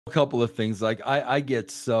A couple of things. Like I get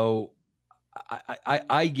so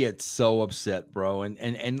I get so upset, bro.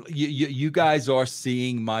 And you guys are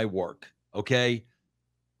seeing my work, okay?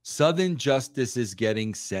 Southern Justice is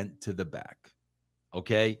getting sent to the back.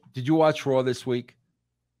 Okay. Did you watch Raw this week?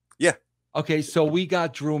 Yeah. Okay, so we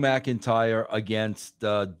got Drew McIntyre against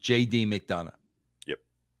JD McDonough. Yep.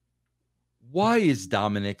 Why is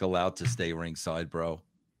Dominic allowed to stay ringside, bro?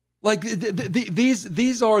 Like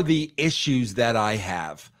these are the issues that I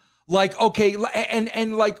have. Like, okay,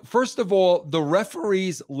 and like, first of all, the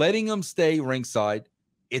referees letting him stay ringside.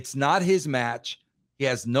 It's not his match. He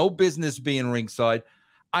has no business being ringside.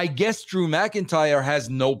 I guess Drew McIntyre has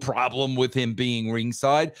no problem with him being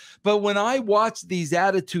ringside. But when I watch these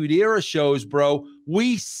Attitude Era shows, bro,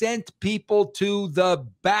 we sent people to the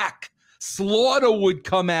back. Slaughter would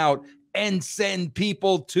come out and send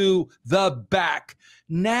people to the back.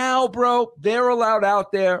 Now, bro, they're allowed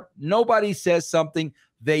out there. Nobody says something.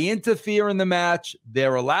 They interfere in the match.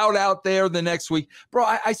 They're allowed out there the next week. Bro,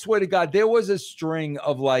 I swear to God, there was a string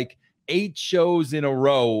of like 8 shows in a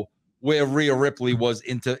row where Rhea Ripley was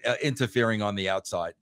interfering on the outside.